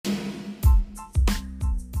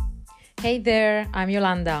Hey there, I'm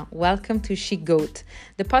Yolanda. Welcome to She Goat,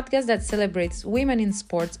 the podcast that celebrates women in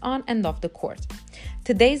sports on and off the court.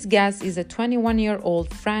 Today's guest is a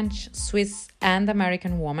 21-year-old French, Swiss, and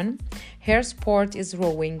American woman. Her sport is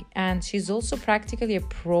rowing, and she's also practically a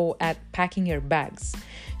pro at packing her bags.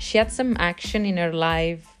 She had some action in her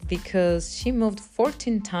life because she moved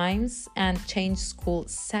 14 times and changed school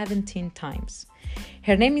 17 times.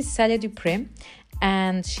 Her name is Celia Dupre,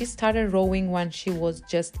 and she started rowing when she was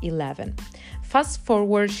just 11. Fast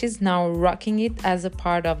forward, she's now rocking it as a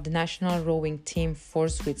part of the national rowing team for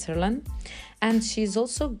Switzerland. And she's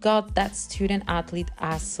also got that student athlete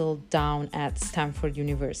hustle down at Stanford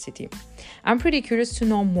University. I'm pretty curious to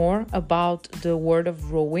know more about the world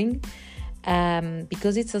of rowing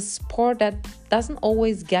because it's a sport that doesn't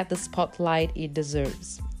always get the spotlight it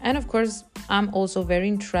deserves. And of course, I'm also very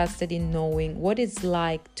interested in knowing what it's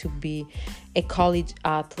like to be a college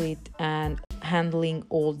athlete and handling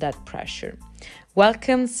all that pressure.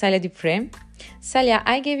 Welcome, Celia Dupre. Celia,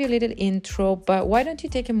 I gave you a little intro, but why don't you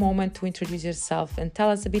take a moment to introduce yourself and tell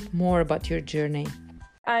us a bit more about your journey?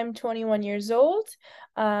 I'm 21 years old.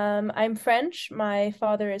 I'm French. My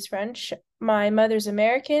father is French. My mother's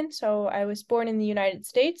American, so I was born in the United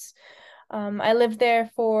States. I lived there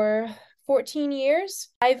for 14 years.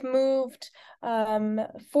 I've moved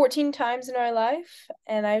 14 times in my life,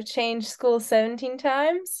 and I've changed school 17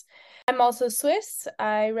 times. I'm also Swiss.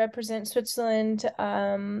 I represent Switzerland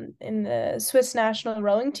in the Swiss national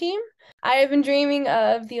rowing team. I have been dreaming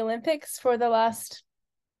of the Olympics for the last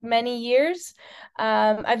many years.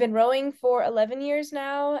 I've been rowing for 11 years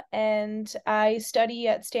now, and I study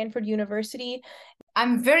at Stanford University.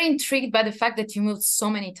 I'm very intrigued by the fact that you moved so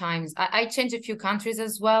many times. I changed a few countries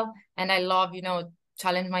as well, and I love,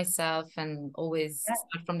 challenge myself and always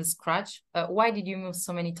start from the scratch. Why did you move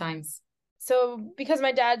so many times? So because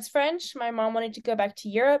my dad's French, my mom wanted to go back to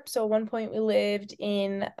Europe. So at one point we lived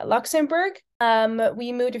in Luxembourg.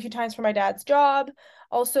 We moved a few times for my dad's job.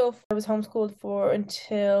 Also, I was homeschooled for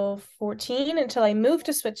until 14, until I moved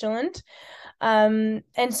to Switzerland. And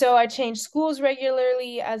so I changed schools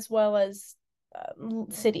regularly as well as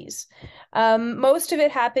cities. Most of it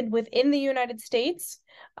happened within the United States.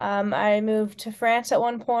 I moved to France at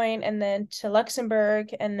one point, and then to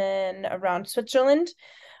Luxembourg, and then around Switzerland.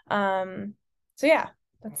 So yeah,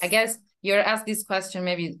 I guess you're asked this question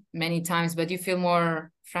maybe many times, but you feel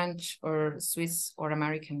more French or Swiss or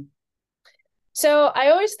American? So I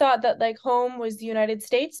always thought that like home was the United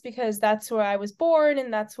States because that's where I was born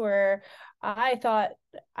and that's where I thought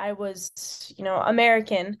I was,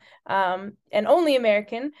 American, and only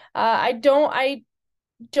American. I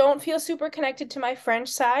don't feel super connected to my French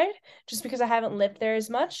side just because I haven't lived there as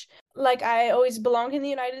much. Like I always belonged in the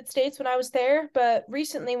United States when I was there, but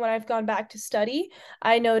recently when I've gone back to study,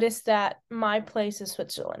 I noticed that my place is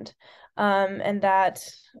Switzerland. And that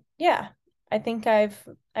yeah, I think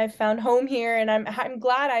I've found home here and I'm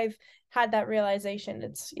glad I've had that realization.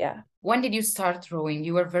 It's yeah. When did you start rowing?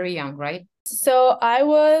 You were very young, right? So I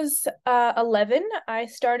was 11. I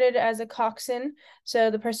started as a coxswain, so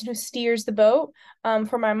the person who steers the boat,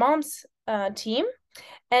 for my mom's team.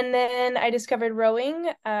 And then I discovered rowing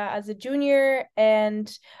as a junior,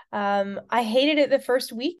 and I hated it the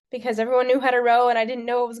first week because everyone knew how to row and I didn't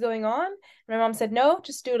know what was going on. And my mom said, no,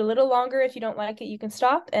 just do it a little longer. If you don't like it, you can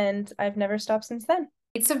stop. And I've never stopped since then.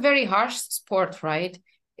 It's a very harsh sport, right?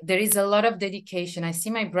 There is a lot of dedication. I see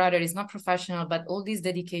my brother is not professional, but all this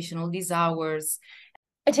dedication, all these hours.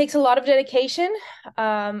 It takes a lot of dedication.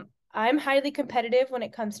 I'm highly competitive when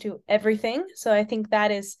it comes to everything. So I think that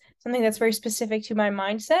is something that's very specific to my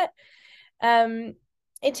mindset.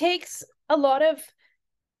 It takes a lot of,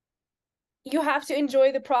 you have to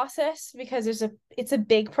enjoy the process because it's a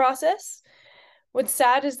big process. What's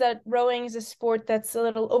sad is that rowing is a sport that's a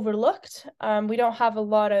little overlooked. We don't have a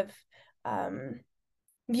lot of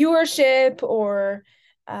viewership or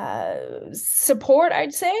support,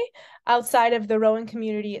 I'd say, outside of the rowing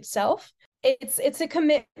community itself. It's a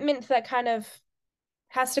commitment that kind of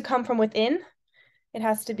has to come from within. It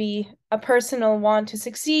has to be a personal want to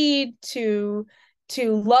succeed, to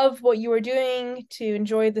love what you are doing, to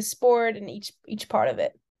enjoy the sport and each part of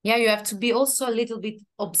it. Yeah, you have to be also a little bit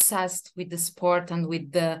obsessed with the sport and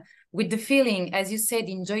with the feeling, as you said,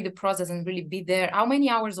 enjoy the process and really be there. How many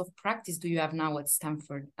hours of practice do you have now at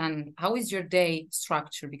Stanford? And how is your day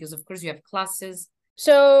structured? Because of course you have classes.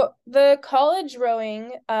 So the college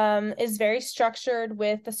rowing is very structured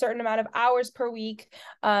with a certain amount of hours per week.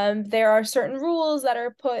 There are certain rules that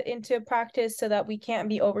are put into practice so that we can't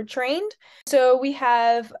be overtrained. So we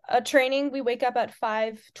have a training. We wake up at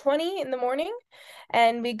 5:20 in the morning,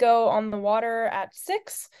 and we go on the water at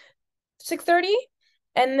 6:30.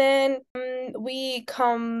 And then we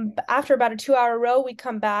come after about a 2-hour row, we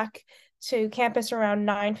come back to campus around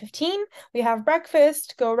 9:15. We have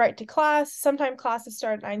breakfast, go right to class. Sometimes classes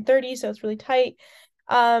start at 9:30, so it's really tight.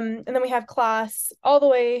 And then we have class all the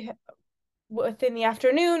way within the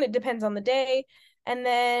afternoon. It depends on the day. And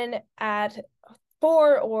then at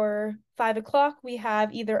 4 or 5 o'clock, we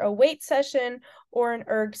have either a weight session or an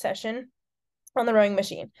erg session on the rowing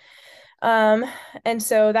machine. Um, and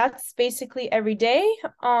so that's basically every day.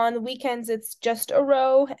 On the weekends, it's just a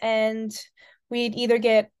row, and we'd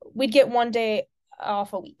get one day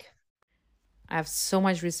off a week. I have so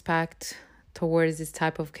much respect towards this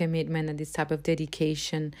type of commitment and this type of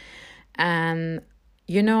dedication. And,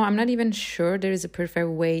 I'm not even sure there is a perfect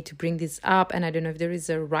way to bring this up. And I don't know if there is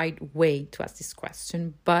a right way to ask this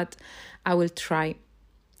question, but I will try.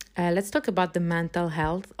 Let's talk about the mental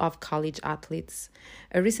health of college athletes.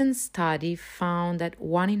 A recent study found that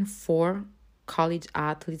 1 in 4 college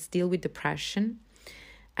athletes deal with depression.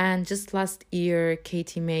 And just last year,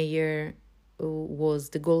 Katie Mayer, who was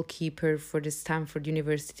the goalkeeper for the Stanford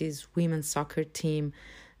University's women's soccer team,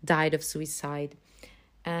 died of suicide.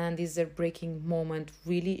 And this breaking moment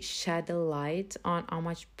really shed a light on how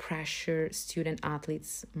much pressure student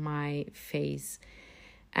athletes might face.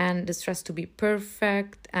 And the stress to be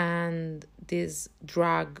perfect and this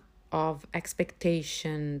drug of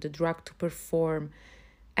expectation, the drug to perform.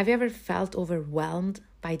 Have you ever felt overwhelmed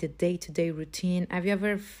by the day-to-day routine? Have you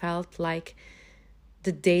ever felt like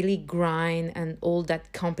the daily grind and all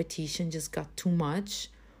that competition just got too much?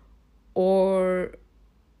 Or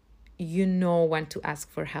when to ask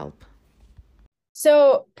for help?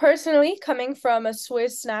 So personally, coming from a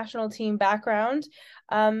Swiss national team background,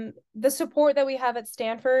 the support that we have at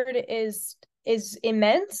Stanford is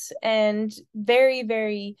immense and very,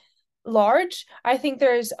 very large. I think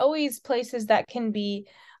there's always places that can be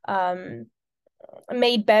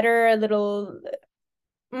made better, a little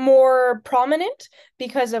more prominent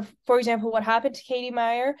because of, for example, what happened to Katie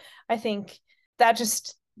Meyer. I think that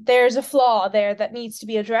just there's a flaw there that needs to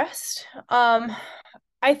be addressed.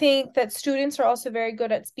 I think that students are also very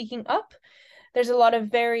good at speaking up. There's a lot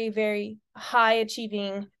of very, very high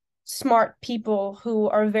achieving, smart people who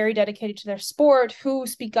are very dedicated to their sport, who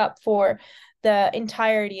speak up for the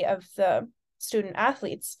entirety of the student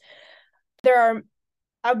athletes. There are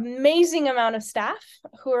amazing amount of staff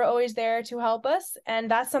who are always there to help us, and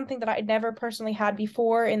that's something that I never personally had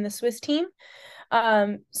before in the Swiss team.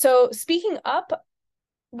 So speaking up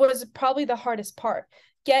was probably the hardest part.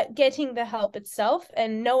 Getting the help itself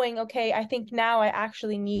and knowing, okay, I think now I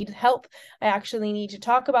actually need help. I actually need to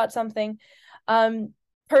talk about something.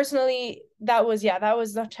 Personally, that was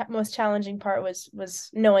the most challenging part was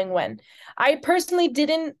knowing when. I personally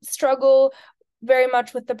didn't struggle very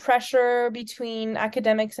much with the pressure between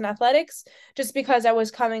academics and athletics, just because I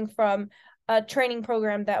was coming from a training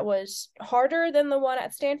program that was harder than the one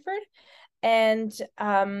at Stanford. And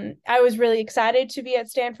I was really excited to be at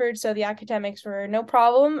Stanford, so the academics were no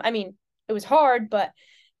problem. I mean, it was hard, but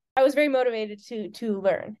I was very motivated to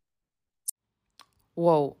learn.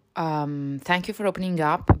 Whoa. Thank you for opening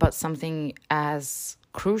up about something as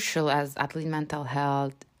crucial as athlete mental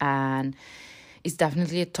health, and it's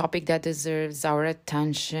definitely a topic that deserves our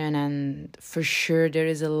attention, and for sure there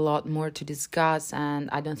is a lot more to discuss, and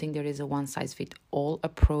I don't think there is a one-size-fits-all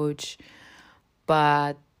approach,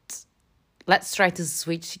 but let's try to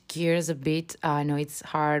switch gears a bit. I know it's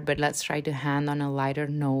hard, but let's try to hand on a lighter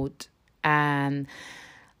note, and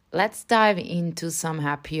let's dive into some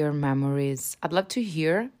happier memories. I'd love to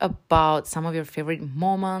hear about some of your favorite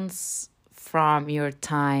moments from your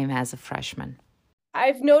time as a freshman.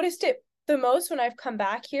 I've noticed it the most when I've come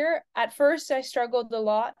back here. At first, I struggled a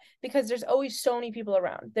lot because there's always so many people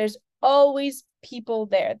around. There's always people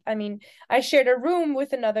there. I mean, I shared a room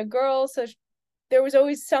with another girl, so there was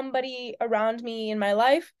always somebody around me in my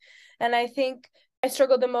life. And I think I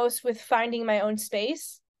struggled the most with finding my own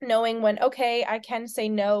space, knowing when, okay, I can say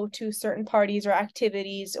no to certain parties or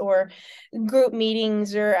activities or group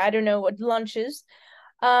meetings or I don't know what lunches.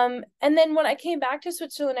 And then when I came back to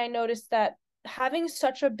Switzerland, I noticed that having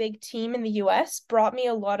such a big team in the US brought me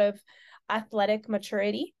a lot of athletic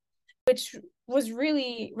maturity, which was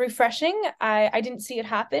really refreshing. I didn't see it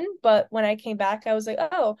happen, but when I came back, I was like,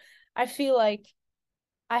 oh, I feel like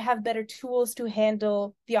I have better tools to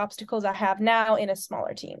handle the obstacles I have now in a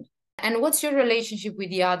smaller team. And what's your relationship with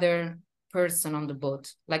the other person on the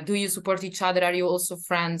boat? Like, do you support each other? Are you also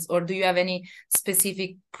friends? Or do you have any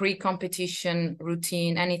specific pre-competition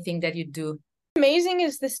routine, anything that you do? Amazing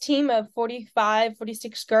is this team of 45,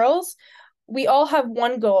 46 girls. We all have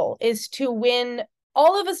one goal, is to win.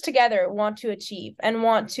 All of us together want to achieve and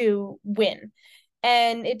want to win.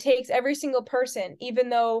 And it takes every single person, even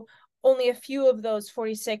though only a few of those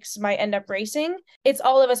 46 might end up racing, it's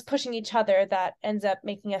all of us pushing each other that ends up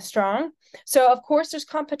making us strong. So of course there's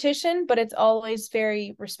competition, but it's always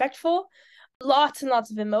very respectful. Lots and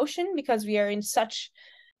lots of emotion because we are in such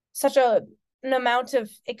an amount of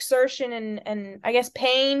exertion and I guess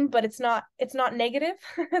pain, but it's not negative.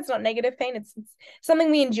 It's not negative pain. It's something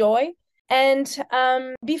we enjoy. And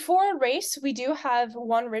before a race, we do have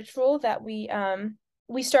one ritual that we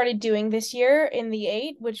started doing this year in the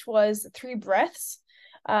 8, which was 3 breaths.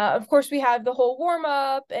 Of course, we have the whole warm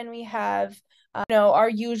up, and we have our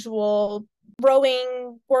usual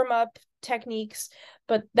rowing warm up techniques,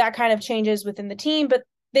 but that kind of changes within the team. But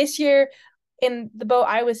this year, in the boat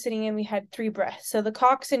I was sitting in, we had 3 breaths. So the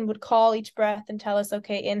coxswain would call each breath and tell us,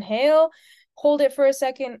 okay, inhale, hold it for a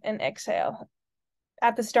second, and exhale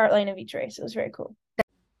at the start line of each race. It was very cool.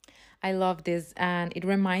 I love this, and it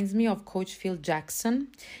reminds me of Coach Phil Jackson.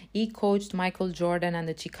 He coached Michael Jordan and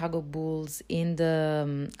the Chicago Bulls in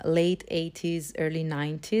the late 80s, early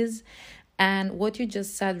 90s. And what you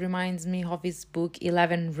just said reminds me of his book,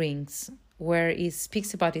 11 Rings, where he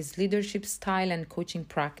speaks about his leadership style and coaching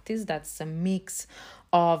practice. That's a mix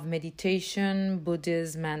of meditation,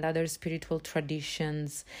 Buddhism, and other spiritual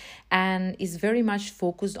traditions, and is very much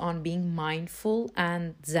focused on being mindful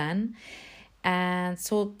and Zen. And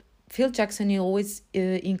so Phil Jackson, he always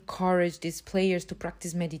encouraged his players to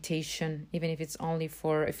practice meditation, even if it's only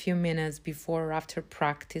for a few minutes before or after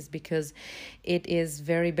practice, because it is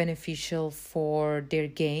very beneficial for their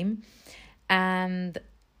game. And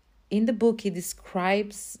in the book, he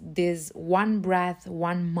describes this one breath,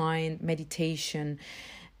 one mind meditation.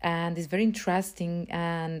 And it's very interesting,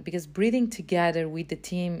 and because breathing together with the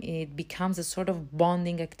team, it becomes a sort of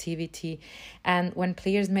bonding activity. And when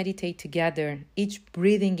players meditate together, each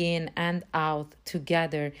breathing in and out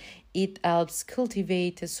together, it helps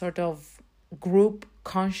cultivate a sort of group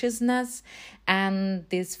consciousness and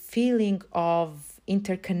this feeling of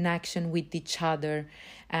interconnection with each other.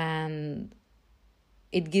 And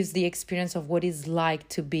it gives the experience of what it's like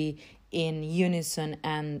to be in unison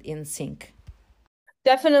and in sync.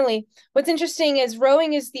 Definitely. What's interesting is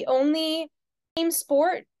rowing is the only team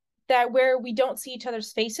sport that where we don't see each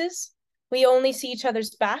other's faces. We only see each other's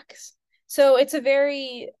backs. So it's a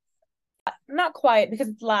very not quiet because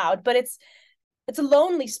it's loud, but it's a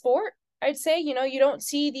lonely sport, I'd say. You don't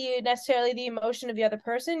see necessarily the emotion of the other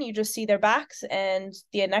person. You just see their backs, and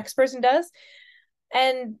the next person does.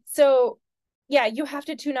 And so yeah, you have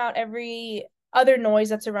to tune out every other noise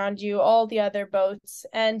that's around you, all the other boats,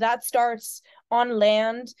 and that starts on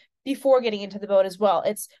land before getting into the boat as well.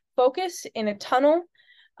 It's focus in a tunnel.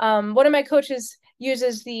 One of my coaches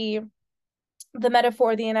uses the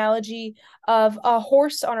metaphor, the analogy of a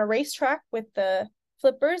horse on a racetrack with the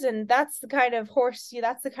flippers, and that's the kind of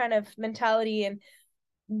that's the kind of mentality and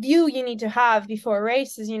view you need to have before a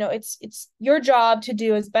race. Is it's your job to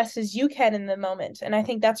do as best as you can in the moment, and I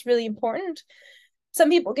think that's really important. Some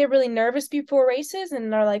people get really nervous before races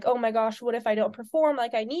and are like, oh my gosh, what if I don't perform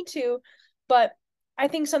like I need to? But I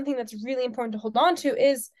think something that's really important to hold on to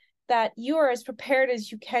is that you are as prepared as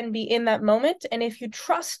you can be in that moment. And if you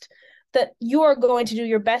trust that you are going to do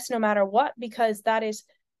your best no matter what, because that is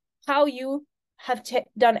how you have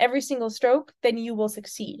done every single stroke, then you will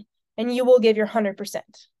succeed and you will give your 100%.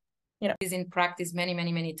 Is in practice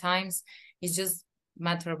many times. It's just a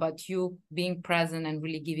matter about you being present and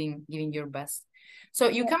really giving your best. So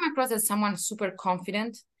you come across as someone super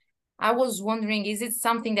confident. I was wondering, is it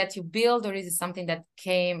something that you build, or is it something that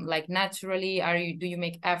came like naturally? Do you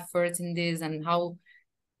make efforts in this, and how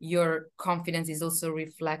your confidence is also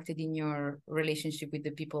reflected in your relationship with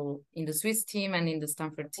the people in the Swiss team and in the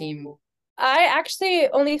Stanford team? I actually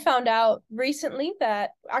only found out recently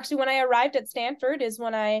that actually when I arrived at Stanford is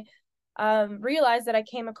when I realized that I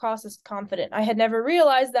came across as confident. I had never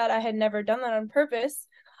realized that. I had never done that on purpose.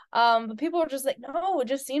 But people were just like, no, it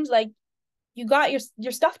just seems like you got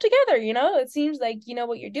your stuff together, it seems like you know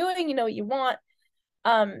what you're doing, you know what you want.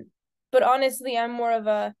 But honestly, I'm more of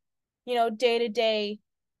a day to day,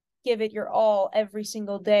 give it your all every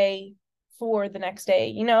single day for the next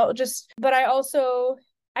day, but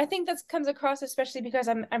I think that comes across especially because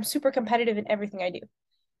I'm super competitive in everything I do,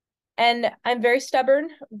 and I'm very stubborn,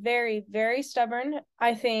 very very stubborn.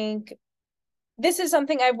 I think this is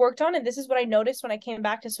something I've worked on, and this is what I noticed when I came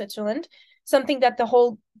back to Switzerland. Something that the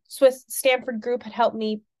whole Swiss Stanford group had helped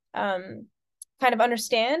me kind of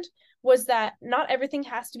understand was that not everything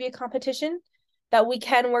has to be a competition, that we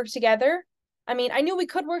can work together. I mean, I knew we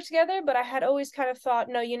could work together, but I had always kind of thought,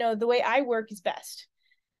 no, the way I work is best,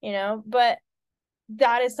 but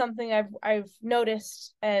that is something I've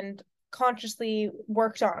noticed and consciously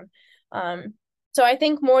worked on. So I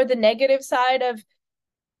think more the negative side of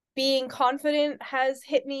being confident has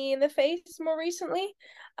hit me in the face more recently.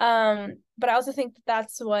 But I also think that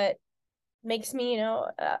that's what makes me, a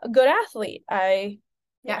good athlete.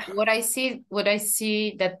 Yeah, what I see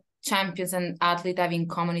that champions and athletes have in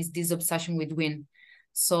common is this obsession with win.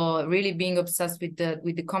 So really being obsessed with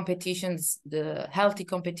the competitions, the healthy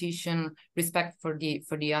competition, respect for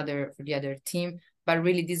the other team, but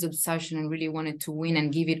really this obsession and really wanted to win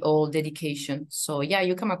and give it all dedication. So yeah,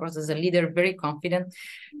 you come across as a leader, very confident.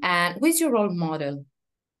 And who's your role model?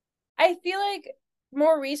 I feel like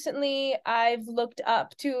more recently I've looked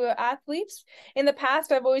up to athletes. In the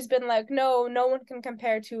past, I've always been like, no one can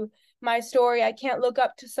compare to my story. I can't look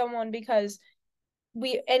up to someone because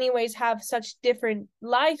we anyways have such different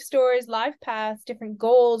life stories, life paths, different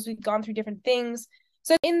goals. We've gone through different things.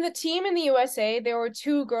 So in the team in the USA, there were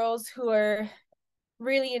two girls who are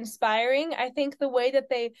really inspiring. I think the way that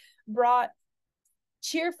they brought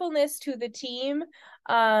cheerfulness to the team,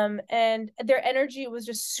 and their energy was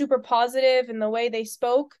just super positive, and the way they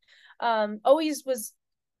spoke always was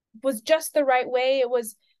just the right way. It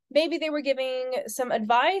was, maybe they were giving some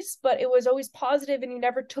advice, but it was always positive and you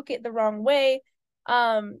never took it the wrong way.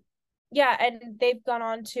 Yeah, and they've gone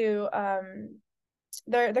on to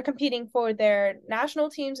they're competing for their national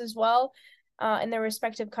teams as well, in their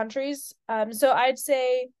respective countries. So I'd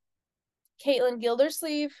say Caitlin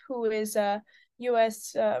Gildersleeve, who is a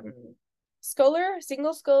U.S.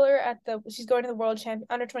 Single sculler she's going to the World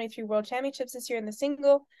Under 23 World Championships this year in the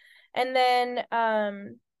single, and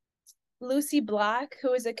then Lucy Black,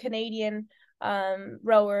 who is a Canadian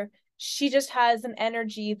rower. She just has an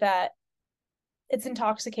energy that it's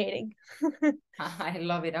intoxicating. I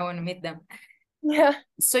love it. I want to meet them. Yeah.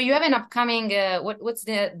 So you have an upcoming. What's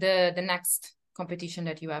the next competition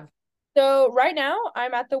that you have? So right now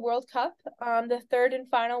I'm at the World Cup, the third and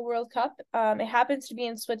final World Cup. It happens to be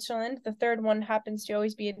in Switzerland. The third one happens to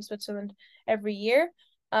always be in Switzerland every year.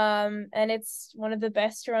 And it's one of the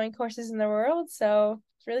best rowing courses in the world. So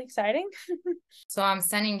it's really exciting. So I'm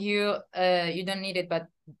sending you, you don't need it, but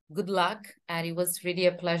good luck. And it was really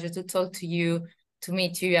a pleasure to talk to you, to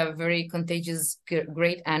meet you. You have a very contagious,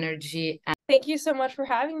 great energy. Thank you so much for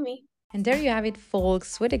having me. And there you have it,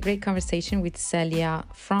 folks, with a great conversation with Celia.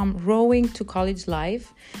 From rowing to college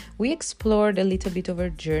life, we explored a little bit of her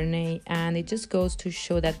journey, and it just goes to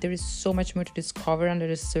show that there is so much more to discover under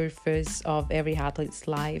the surface of every athlete's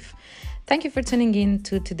life. Thank you for tuning in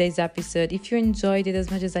to today's episode. If you enjoyed it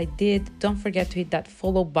as much as I did, don't forget to hit that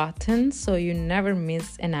follow button so you never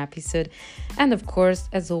miss an episode. And of course,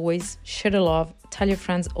 as always, share the love, tell your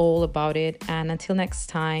friends all about it. And until next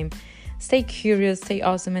time, stay curious, stay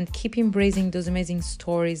awesome, and keep embracing those amazing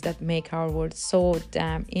stories that make our world so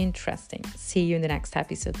damn interesting. See you in the next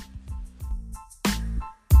episode.